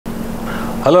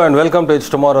Hello and welcome to It's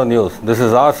Tomorrow News. This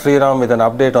is R. Sriram with an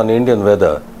update on Indian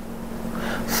weather.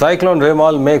 Cyclone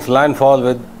Remal makes landfall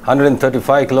with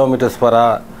 135 km per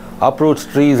hour, uproots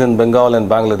trees in Bengal and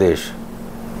Bangladesh.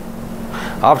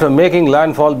 After making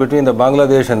landfall between the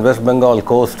Bangladesh and West Bengal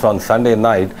coasts on Sunday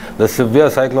night, the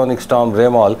severe cyclonic storm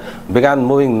Remal began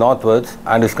moving northwards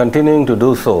and is continuing to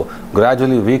do so,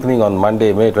 gradually weakening on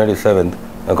Monday, May 27th,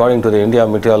 according to the India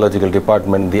Meteorological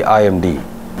Department, the IMD.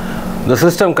 The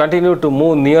system continued to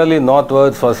move nearly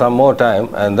northwards for some more time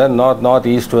and then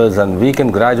north-northeastwards and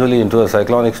weakened gradually into a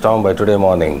cyclonic storm by today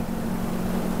morning.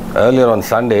 Earlier on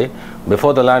Sunday,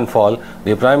 before the landfall,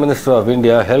 the Prime Minister of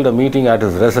India held a meeting at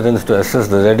his residence to assess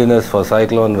the readiness for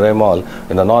Cyclone Remal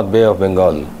in the North Bay of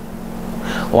Bengal.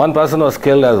 One person was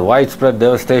killed as widespread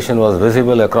devastation was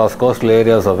visible across coastal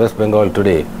areas of West Bengal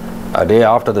today, a day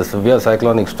after the severe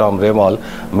cyclonic storm Remal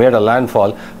made a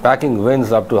landfall, packing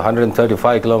winds up to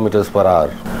 135 km per hour.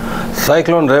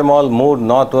 Cyclone Remal moved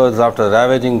northwards after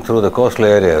ravaging through the coastal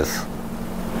areas.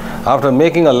 After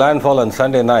making a landfall on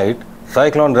Sunday night,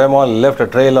 Cyclone Remal left a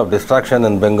trail of destruction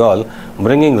in Bengal,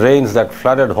 bringing rains that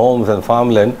flooded homes and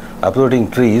farmland,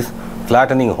 uprooting trees,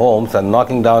 flattening homes and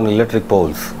knocking down electric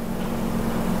poles.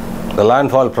 The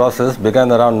landfall process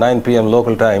began around 9 p.m.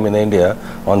 local time in India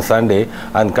on Sunday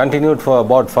and continued for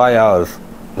about 5 hours,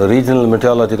 the Regional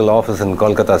Meteorological Office in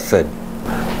Kolkata said.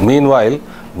 Meanwhile,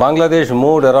 Bangladesh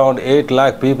moved around 8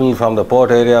 lakh people from the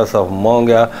port areas of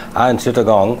Monga and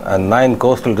Chittagong and 9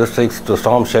 coastal districts to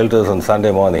storm shelters on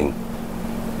Sunday morning.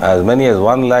 As many as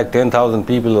 1,10,000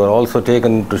 people were also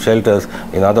taken to shelters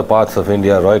in other parts of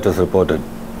India, Reuters reported.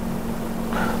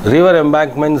 River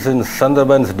embankments in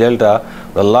Sundarban's delta,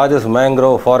 the largest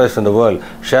mangrove forest in the world,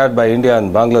 shared by India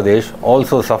and Bangladesh,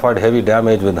 also suffered heavy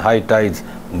damage with high tides,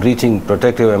 breaching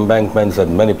protective embankments at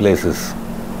many places.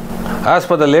 As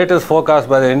per the latest forecast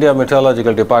by the India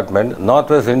Meteorological Department,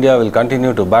 northwest India will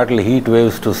continue to battle heat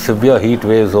waves to severe heat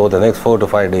waves over the next 4 to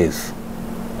 5 days.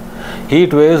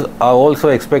 Heat waves are also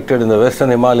expected in the western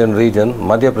Himalayan region,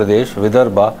 Madhya Pradesh,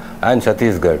 Vidarbha and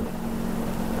Chhattisgarh.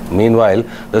 Meanwhile,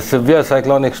 the severe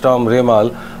cyclonic storm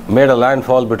Remal made a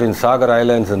landfall between Sagar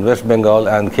Islands in West Bengal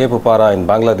and Kepupara in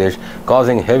Bangladesh,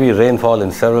 causing heavy rainfall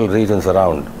in several regions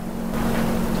around.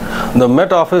 The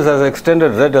Met Office has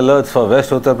extended red alerts for West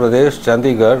Uttar Pradesh,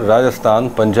 Chandigarh, Rajasthan,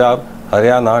 Punjab,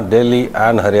 Haryana, Delhi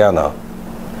and Haryana.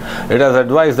 It has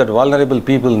advised that vulnerable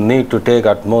people need to take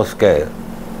utmost care.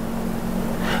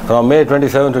 From May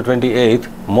 27 to 28,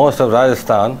 most of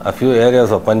Rajasthan, a few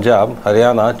areas of Punjab,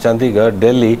 Haryana, Chandigarh,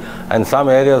 Delhi and some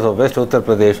areas of West Uttar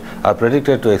Pradesh are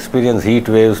predicted to experience heat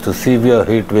waves to severe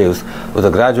heat waves with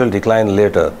a gradual decline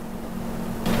later.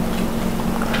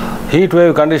 Heat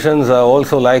wave conditions are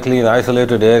also likely in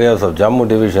isolated areas of Jammu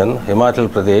Division, Himachal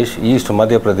Pradesh, East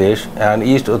Madhya Pradesh and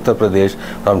East Uttar Pradesh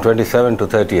from 27 to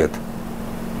 30th,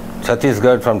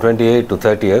 Chhattisgarh from 28 to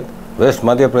 30th, West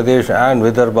Madhya Pradesh and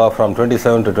Vidarbha from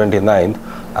 27 to 29th,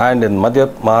 and in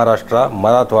Madhya Maharashtra,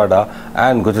 Marathwada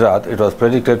and Gujarat it was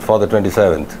predicted for the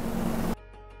 27th.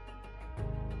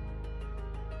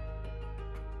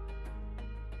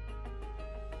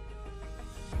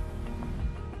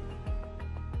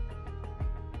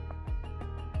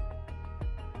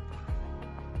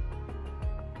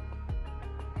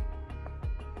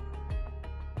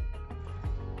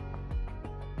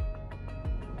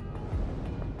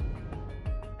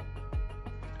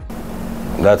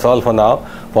 That's all for now.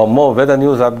 For more weather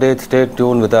news updates, stay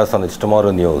tuned with us on It's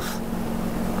Tomorrow News.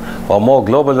 For more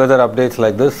global weather updates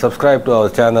like this, subscribe to our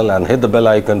channel and hit the bell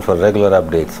icon for regular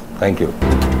updates. Thank you.